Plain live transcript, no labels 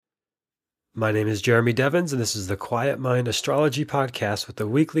My name is Jeremy Devins, and this is the Quiet Mind Astrology Podcast with the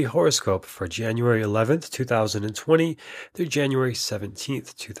weekly horoscope for January 11th, 2020 through January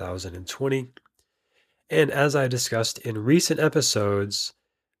 17th, 2020. And as I discussed in recent episodes,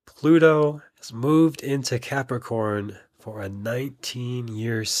 Pluto has moved into Capricorn for a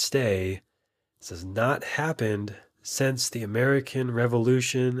 19-year stay. This has not happened since the American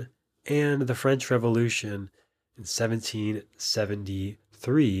Revolution and the French Revolution in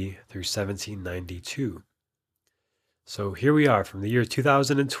 1773 through 1792. So here we are from the year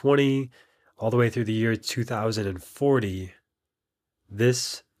 2020 all the way through the year 2040.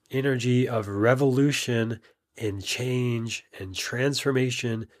 This energy of revolution and change and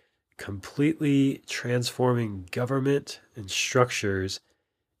transformation, completely transforming government and structures,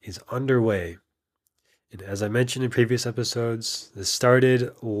 is underway. And as I mentioned in previous episodes, this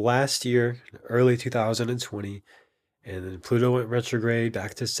started last year, early 2020, and then Pluto went retrograde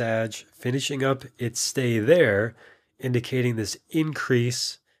back to Sag, finishing up its stay there, indicating this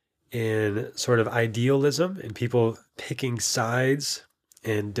increase in sort of idealism and people picking sides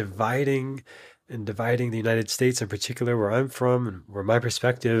and dividing the United States in particular, where I'm from and where my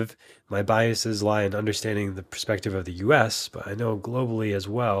perspective, my biases lie in understanding the perspective of the US, but I know globally as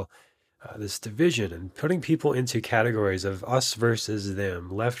well, this division and putting people into categories of us versus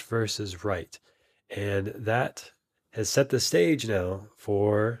them, left versus right. And that has set the stage now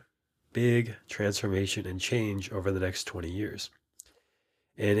for big transformation and change over the next 20 years.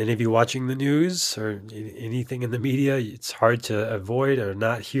 And any of you watching the news or anything in the media, it's hard to avoid or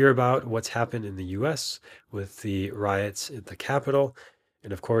not hear about what's happened in the US with the riots at the Capitol.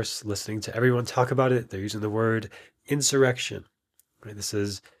 And of course, listening to everyone talk about it, they're using the word insurrection. Right? This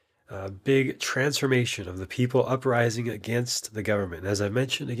is a big transformation of the people uprising against the government. As I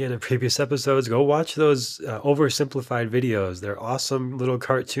mentioned again in previous episodes, go watch those oversimplified videos. They're awesome little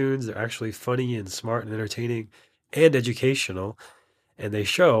cartoons. They're actually funny and smart and entertaining and educational. And they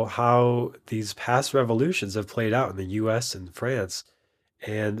show how these past revolutions have played out in the US and France.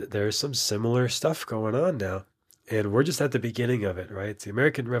 And there's some similar stuff going on now. And we're just at the beginning of it, right? The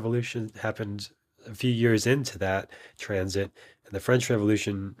American Revolution happened a few years into that transit, and the French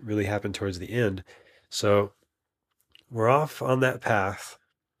Revolution really happened towards the end. So we're off on that path.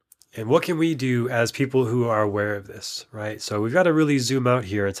 And what can we do as people who are aware of this, right? So we've got to really zoom out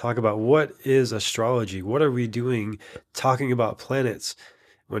here and talk about what is astrology? What are we doing talking about planets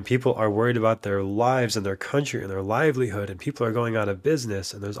when people are worried about their lives and their country and their livelihood, and people are going out of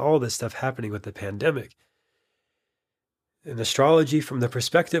business, and there's all this stuff happening with the pandemic? In astrology, from the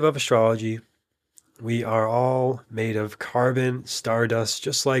perspective of astrology, we are all made of carbon, stardust,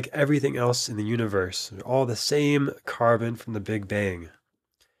 just like everything else in the universe. We're all the same carbon from the Big Bang.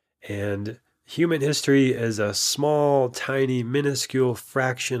 And human history is a small, tiny, minuscule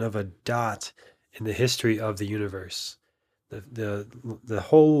fraction of a dot in the history of the universe. The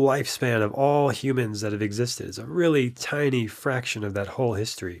whole lifespan of all humans that have existed is a really tiny fraction of that whole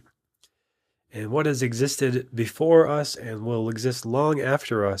history. And what has existed before us and will exist long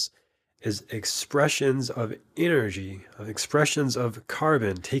after us is expressions of energy, of expressions of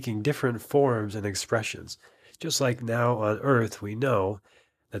carbon taking different forms and expressions. Just like now on Earth, we know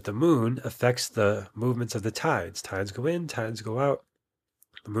that the moon affects the movements of the tides. Tides go in, tides go out.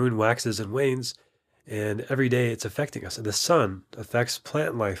 The moon waxes and wanes, and every day it's affecting us. And the sun affects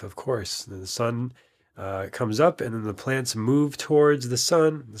plant life, of course. And the sun comes up, and then the plants move towards the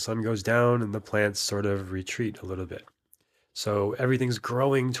sun. The sun goes down, and the plants sort of retreat a little bit. So everything's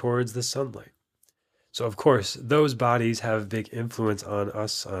growing towards the sunlight. So, of course, those bodies have big influence on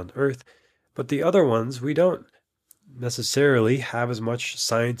us on Earth, but the other ones we don't necessarily have as much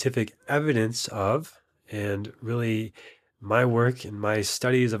scientific evidence of. And really, my work and my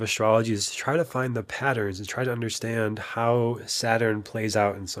studies of astrology is to try to find the patterns and try to understand how Saturn plays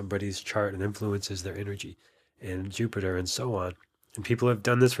out in somebody's chart and influences their energy, and Jupiter and so on. And people have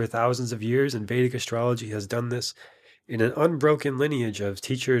done this for thousands of years, and Vedic astrology has done this in an unbroken lineage of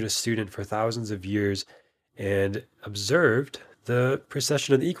teacher to student for thousands of years, and observed the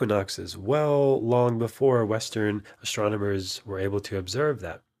precession of the equinoxes well long before Western astronomers were able to observe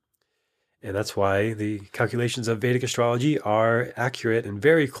that. And that's why the calculations of Vedic astrology are accurate and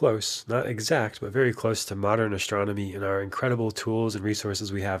very close, not exact, but very close to modern astronomy and our incredible tools and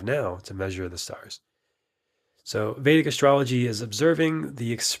resources we have now to measure the stars. So Vedic astrology is observing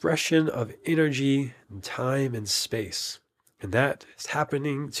the expression of energy in time and space. And that is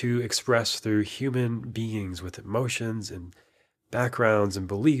happening to express through human beings with emotions and backgrounds and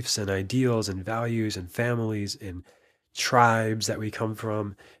beliefs and ideals and values and families and tribes that we come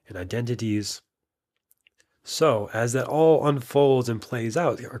from and identities. So, as that all unfolds and plays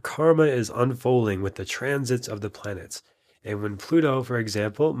out, our karma is unfolding with the transits of the planets. And when Pluto, for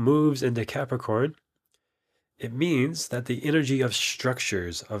example, moves into Capricorn, it means that the energy of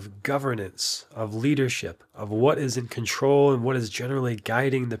structures, of governance, of leadership, of what is in control and what is generally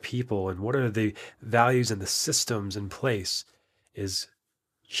guiding the people and what are the values and the systems in place is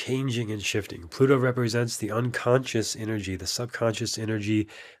changing and shifting. Pluto represents the unconscious energy, the subconscious energy,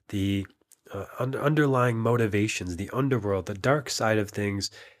 the underlying motivations, the underworld, the dark side of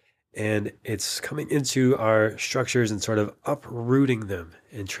things. And it's coming into our structures and sort of uprooting them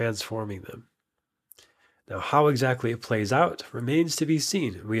and transforming them. Now, how exactly it plays out remains to be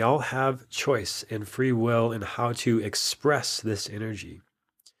seen. We all have choice and free will in how to express this energy.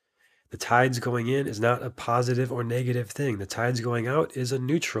 The tides going in is not a positive or negative thing. The tides going out is a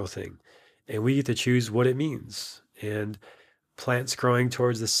neutral thing, and we get to choose what it means. And plants growing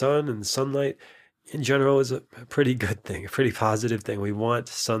towards the sun and sunlight in general is a pretty good thing, a pretty positive thing. We want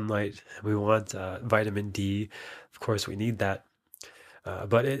sunlight, we want vitamin D. Of course, we need that.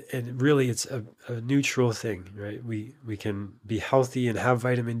 But it's a neutral thing, right? We can be healthy and have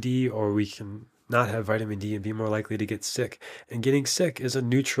vitamin D, or we can not have vitamin D and be more likely to get sick. And getting sick is a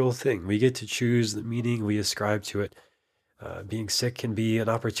neutral thing. We get to choose the meaning we ascribe to it. Being sick can be an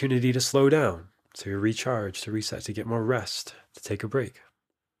opportunity to slow down, to recharge, to reset, to get more rest, to take a break.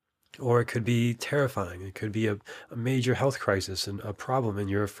 Or it could be terrifying. It could be a major health crisis and a problem, and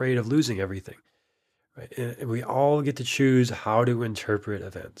you're afraid of losing everything. Right? And we all get to choose how to interpret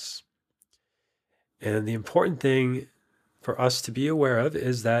events. And the important thing for us to be aware of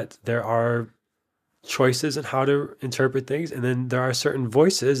is that there are choices in how to interpret things, and then there are certain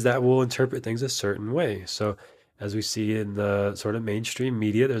voices that will interpret things a certain way. So, as we see in the sort of mainstream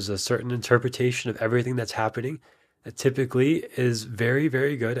media, there's a certain interpretation of everything that's happening that typically is very,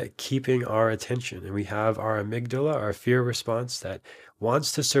 very good at keeping our attention. And we have our amygdala, our fear response that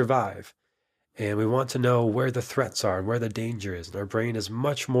wants to survive. And we want to know where the threats are and where the danger is. And our brain is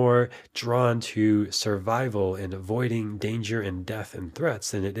much more drawn to survival and avoiding danger and death and threats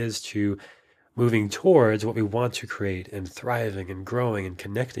than it is to moving towards what we want to create and thriving and growing and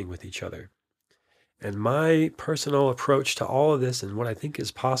connecting with each other. And my personal approach to all of this and what I think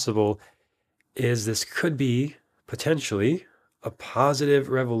is possible is this could be potentially a positive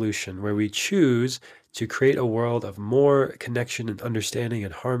revolution where we choose to create a world of more connection and understanding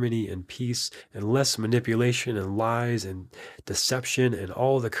and harmony and peace and less manipulation and lies and deception and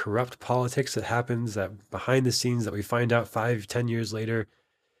all the corrupt politics that happens that behind the scenes that we find out 5-10 years later.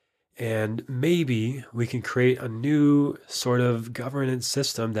 And maybe we can create a new sort of governance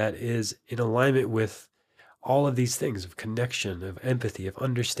system that is in alignment with all of these things of connection, of empathy, of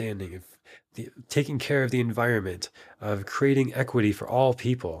understanding, of taking care of the environment, of creating equity for all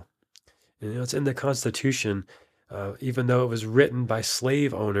people. And, it's in the Constitution, even though it was written by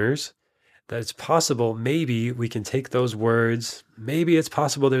slave owners, that it's possible maybe we can take those words. Maybe it's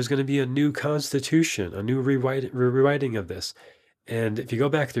possible there's going to be a new Constitution, a new rewriting of this. And if you go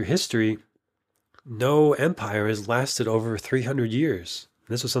back through history, no empire has lasted over 300 years.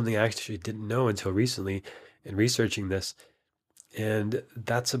 This was something I actually didn't know until recently in researching this. And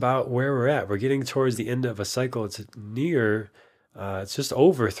that's about where we're at. We're getting towards the end of a cycle. It's it's just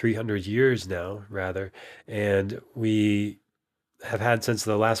over 300 years now, rather. And we have had since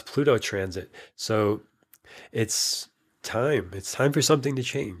the last Pluto transit. So it's time. It's time for something to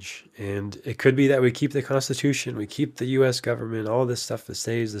change. And it could be that we keep the Constitution, we keep the US government, all this stuff that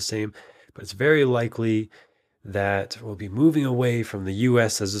stays the same. But it's very likely that we'll be moving away from the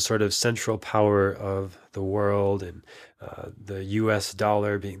US as a sort of central power of the world and the US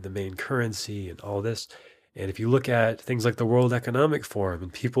dollar being the main currency and all this. And if you look at things like the World Economic Forum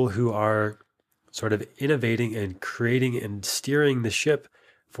and people who are sort of innovating and creating and steering the ship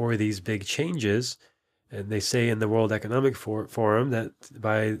for these big changes, and they say in the World Economic Forum that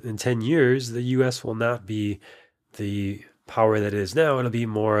in 10 years, the US will not be the power that it is now. It'll be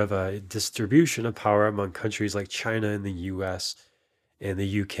more of a distribution of power among countries like China and the US and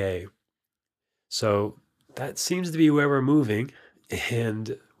the UK. So that seems to be where we're moving,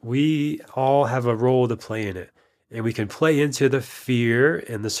 and we all have a role to play in it. And we can play into the fear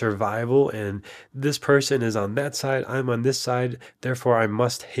and the survival, and this person is on that side, I'm on this side, therefore I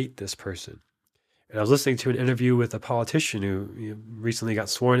must hate this person. And I was listening to an interview with a politician who recently got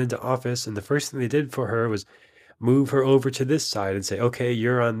sworn into office, and the first thing they did for her was move her over to this side and say, okay,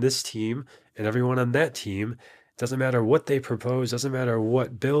 you're on this team, and everyone on that team, doesn't matter what they propose, doesn't matter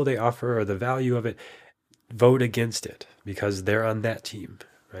what bill they offer or the value of it, vote against it because they're on that team,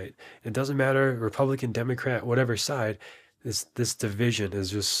 right? It doesn't matter, Republican, Democrat, whatever side, this division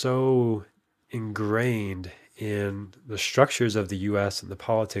is just so ingrained in the structures of the US and the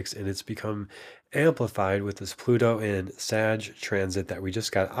politics, and it's become amplified with this Pluto and Sag transit that we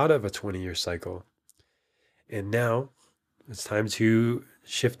just got out of a 20-year cycle. And now it's time to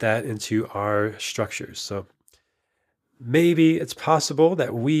shift that into our structures. So maybe it's possible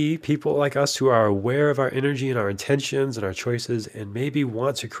that we, people like us who are aware of our energy and our intentions and our choices, and maybe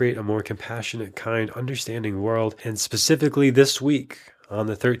want to create a more compassionate, kind, understanding world. And specifically this week, on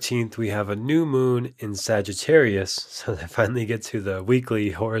the 13th, we have a new moon in Sagittarius. So I finally get to the weekly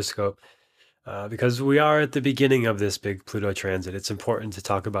horoscope. Because we are at the beginning of this big Pluto transit. It's important to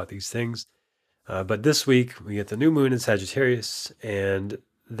talk about these things. But this week, we get the new moon in Sagittarius, and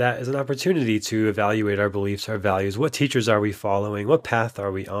that is an opportunity to evaluate our beliefs, our values. What teachers are we following? What path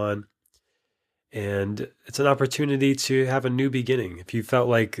are we on? And it's an opportunity to have a new beginning. If you felt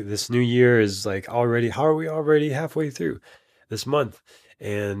like this new year is like already, how are we already halfway through this month?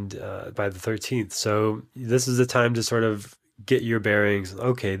 And by the 13th. So this is the time to sort of get your bearings.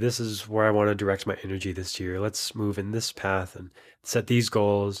 Okay, this is where I want to direct my energy this year. Let's move in this path and set these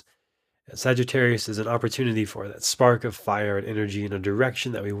goals. Sagittarius is an opportunity for that spark of fire and energy in a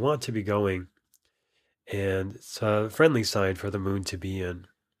direction that we want to be going. And it's a friendly sign for the moon to be in.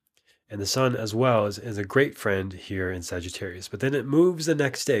 And the sun as well is a great friend here in Sagittarius. But then it moves the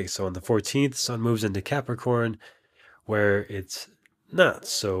next day. So on the 14th, sun moves into Capricorn, where it's not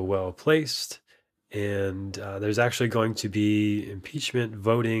so well placed. And there's actually going to be impeachment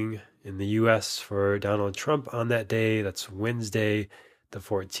voting in the US for Donald Trump on that day. That's Wednesday, the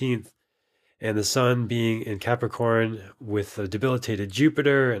 14th. And the sun being in Capricorn with the debilitated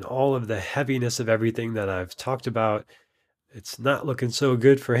Jupiter and all of the heaviness of everything that I've talked about, it's not looking so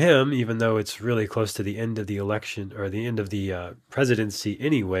good for him, even though it's really close to the end of the election or the end of the presidency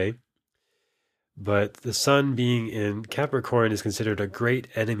anyway. But the sun being in Capricorn is considered a great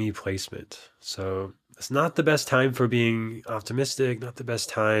enemy placement. So it's not the best time for being optimistic, not the best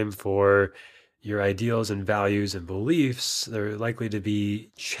time for your ideals and values and beliefs. They're likely to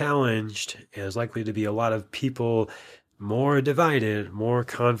be challenged, and there's likely to be a lot of people more divided, more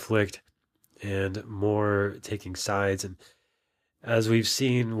conflict, and more taking sides. And as we've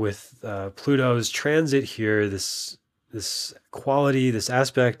seen with Pluto's transit here, this quality, this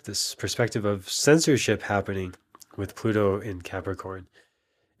aspect, this perspective of censorship happening with Pluto in Capricorn.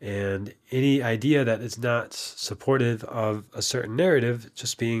 And any idea that is not supportive of a certain narrative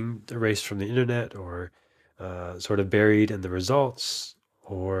just being erased from the internet or sort of buried in the results,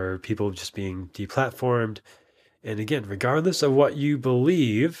 or people just being deplatformed. And again, regardless of what you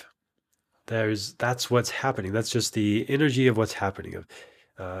believe, that's what's happening. That's just the energy of what's happening.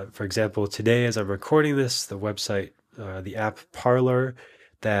 For example, today as I'm recording this, the website, the app Parler,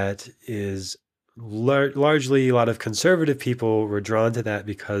 that is largely a lot of conservative people were drawn to that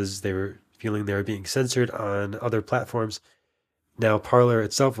because they were feeling they were being censored on other platforms. Now, Parler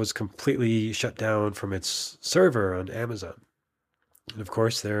itself was completely shut down from its server on Amazon. And of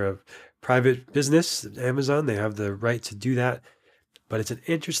course, they're a private business, Amazon. They have the right to do that. But it's an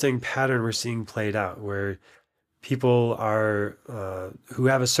interesting pattern we're seeing played out where people are who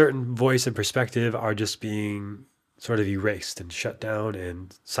have a certain voice and perspective are just being sort of erased and shut down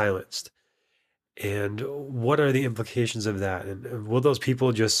and silenced. And what are the implications of that? And will those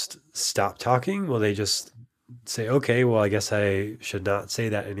people just stop talking? Will they just say, okay, well, I guess I should not say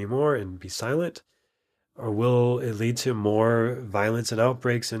that anymore and be silent? Or will it lead to more violence and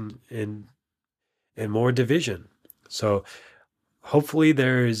outbreaks and more division? So hopefully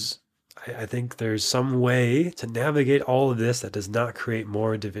I think there's some way to navigate all of this that does not create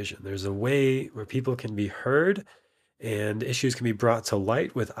more division. There's a way where people can be heard and issues can be brought to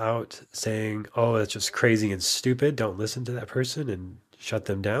light without saying, oh, that's just crazy and stupid. Don't listen to that person and shut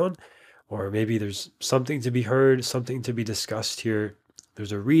them down. Or maybe there's something to be heard, something to be discussed here.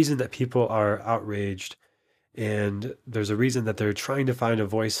 There's a reason that people are outraged, and there's a reason that they're trying to find a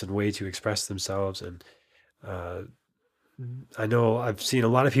voice and way to express themselves. And I know I've seen a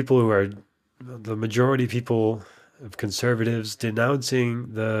lot of people who are the majority people of conservatives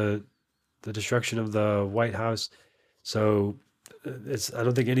denouncing the destruction of the White House. So I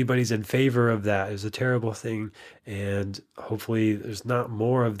don't think anybody's in favor of that. It's a terrible thing, and hopefully there's not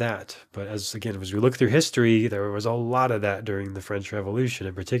more of that. But as we look through history, there was a lot of that during the French Revolution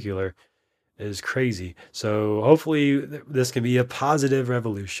in particular. It is crazy. So hopefully this can be a positive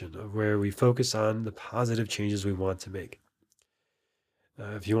revolution where we focus on the positive changes we want to make.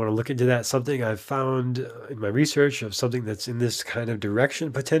 If you want to look into that, something I've found in my research of something that's in this kind of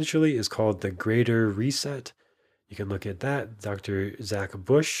direction potentially is called the Greater Reset. You can look at that. Dr. Zach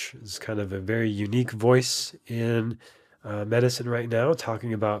Bush is kind of a very unique voice in medicine right now,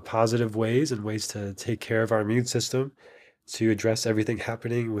 talking about positive ways and ways to take care of our immune system to address everything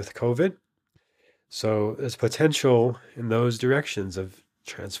happening with COVID. So there's potential in those directions of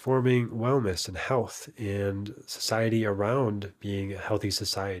transforming wellness and health and society around being a healthy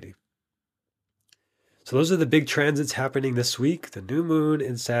society. So those are the big transits happening this week. The new moon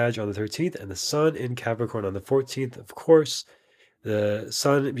in Sag on the 13th and the sun in Capricorn on the 14th. Of course, the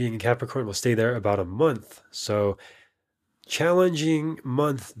sun being in Capricorn will stay there about a month. So challenging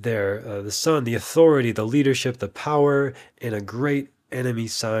month there. The sun, the authority, the leadership, the power, and a great enemy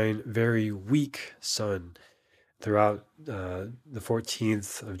sign, very weak sun throughout the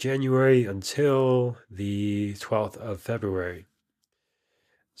 14th of January until the 12th of February.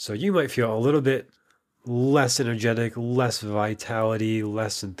 So you might feel a little bit less energetic, less vitality,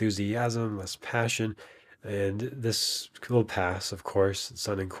 less enthusiasm, less passion. And this will pass, of course.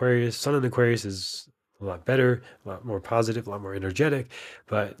 Sun in Aquarius is a lot better, a lot more positive, a lot more energetic.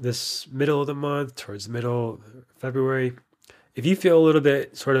 But this middle of the month, towards the middle of February, if you feel a little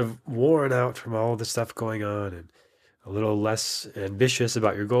bit sort of worn out from all the stuff going on and a little less ambitious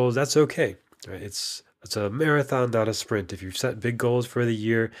about your goals, that's okay. Right? It's a marathon, not a sprint. If you've set big goals for the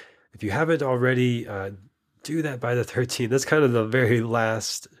year, if you haven't already, do that by the 13th. That's kind of the very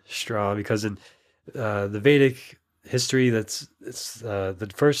last straw, because in the Vedic history, it's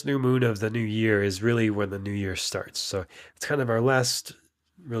the first new moon of the new year is really when the new year starts. So it's kind of our last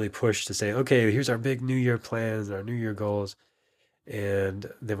really push to say, okay, here's our big new year plans, our new year goals. And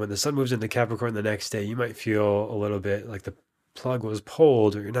then when the sun moves into Capricorn the next day, you might feel a little bit like the plug was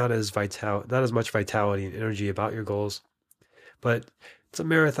pulled, or you're not as much vitality and energy about your goals. But it's a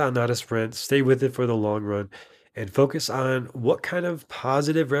marathon, not a sprint. Stay with it for the long run and focus on what kind of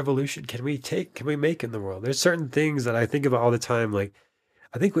positive revolution can we make in the world. There's certain things that I think about all the time. Like,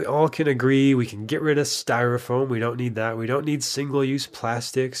 I think we all can agree we can get rid of styrofoam. We don't need that. We don't need single-use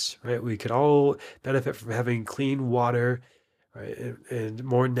plastics, right? We could all benefit from having clean water, right? And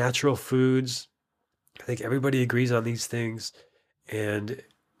more natural foods. I think everybody agrees on these things. And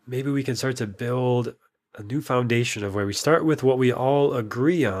maybe we can start to build a new foundation of where we start with what we all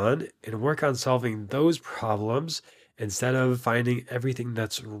agree on and work on solving those problems instead of finding everything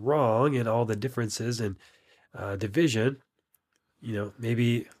that's wrong and all the differences and division.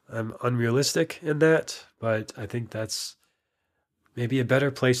 Maybe I'm unrealistic in that, but I think that's maybe a better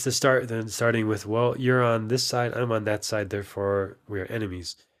place to start than starting with, well, you're on this side, I'm on that side, therefore we are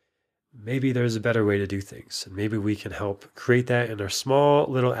enemies. Maybe there's a better way to do things, and maybe we can help create that in our small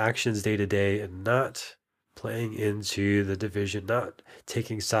little actions day to day, and not playing into the division, not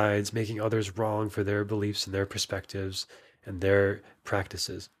taking sides, making others wrong for their beliefs and their perspectives and their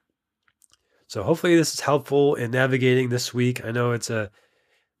practices. So hopefully this is helpful in navigating this week. I know it's an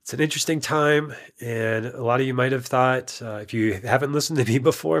interesting time, and a lot of you might have thought, if you haven't listened to me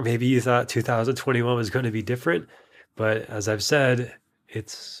before, maybe you thought 2021 was going to be different. But as I've said,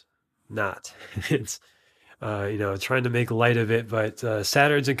 it's not. It's trying to make light of it, but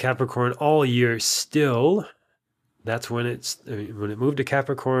Saturn's in Capricorn all year still. That's when it moved to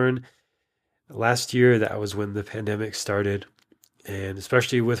Capricorn last year. That was when the pandemic started, and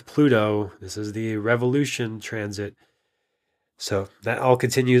especially with Pluto, this is the revolution transit. So that all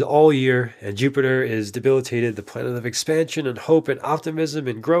continues all year, and Jupiter is debilitated. The planet of expansion and hope and optimism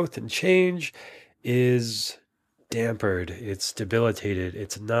and growth and change is dampered. It's debilitated.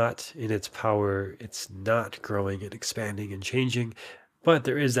 It's not in its power. It's not growing and expanding and changing. But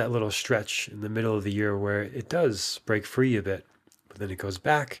there is that little stretch in the middle of the year where it does break free a bit, but then it goes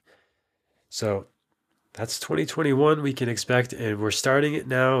back. So that's 2021 we can expect, and we're starting it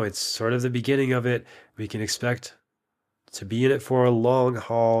now. It's sort of the beginning of it. We can expect to be in it for a long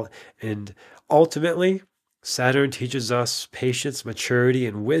haul. And ultimately, Saturn teaches us patience, maturity,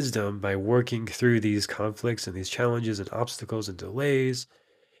 and wisdom by working through these conflicts and these challenges and obstacles and delays.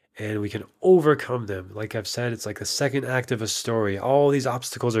 And we can overcome them. Like I've said, it's like the second act of a story. All these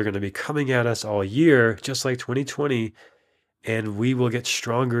obstacles are going to be coming at us all year, just like 2020, and we will get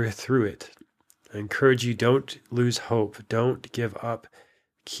stronger through it. I encourage you, don't lose hope. Don't give up.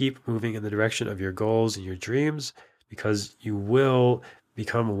 Keep moving in the direction of your goals and your dreams, because you will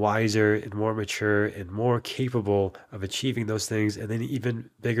become wiser and more mature and more capable of achieving those things, and then even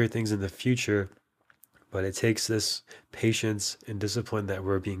bigger things in the future. But it takes this patience and discipline that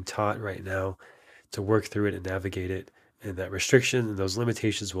we're being taught right now to work through it and navigate it. And that restriction and those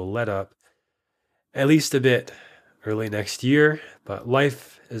limitations will let up at least a bit early next year. But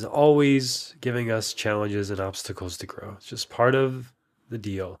life is always giving us challenges and obstacles to grow. It's just part of the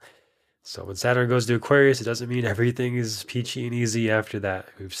deal. So when Saturn goes to Aquarius, it doesn't mean everything is peachy and easy after that.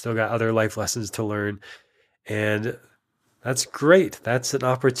 We've still got other life lessons to learn. And That's great. That's an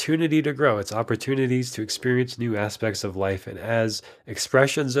opportunity to grow. It's opportunities to experience new aspects of life. And as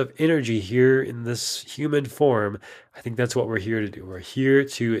expressions of energy here in this human form, I think that's what we're here to do. We're here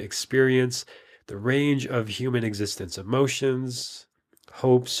to experience the range of human existence, emotions,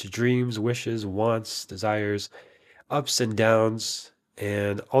 hopes, dreams, wishes, wants, desires, ups and downs,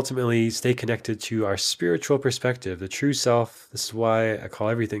 and ultimately stay connected to our spiritual perspective, the true self. This is why I call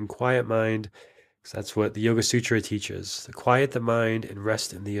everything quiet mind, because that's what the Yoga Sutra teaches. To quiet the mind and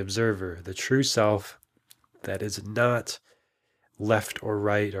rest in the observer, the true self that is not left or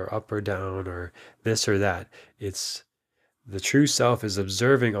right or up or down or this or that. It's the true self is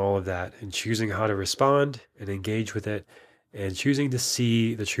observing all of that and choosing how to respond and engage with it and choosing to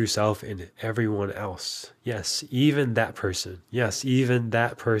see the true self in everyone else. Yes, even that person. Yes, even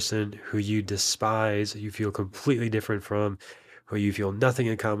that person who you despise, you feel completely different from, who you feel nothing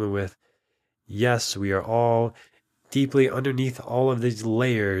in common with. Yes, we are all deeply underneath all of these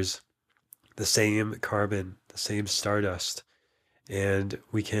layers, the same carbon, the same stardust. And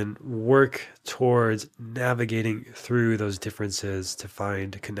we can work towards navigating through those differences to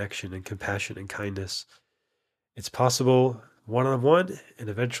find connection and compassion and kindness. It's possible one-on-one and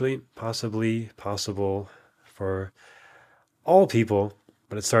eventually possibly possible for all people,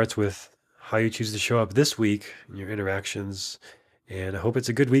 but it starts with how you choose to show up this week in your interactions. And I hope it's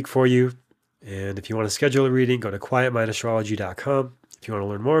a good week for you. And if you want to schedule a reading, go to quietmindastrology.com. If you want to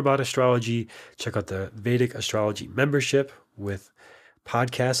learn more about astrology, check out the Vedic Astrology membership with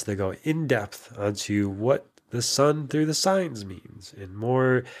podcasts that go in depth onto what the sun through the signs means and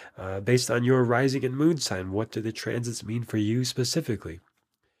more based on your rising and moon sign. What do the transits mean for you specifically?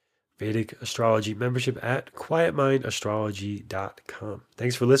 Vedic Astrology membership at quietmindastrology.com.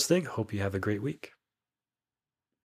 Thanks for listening. Hope you have a great week.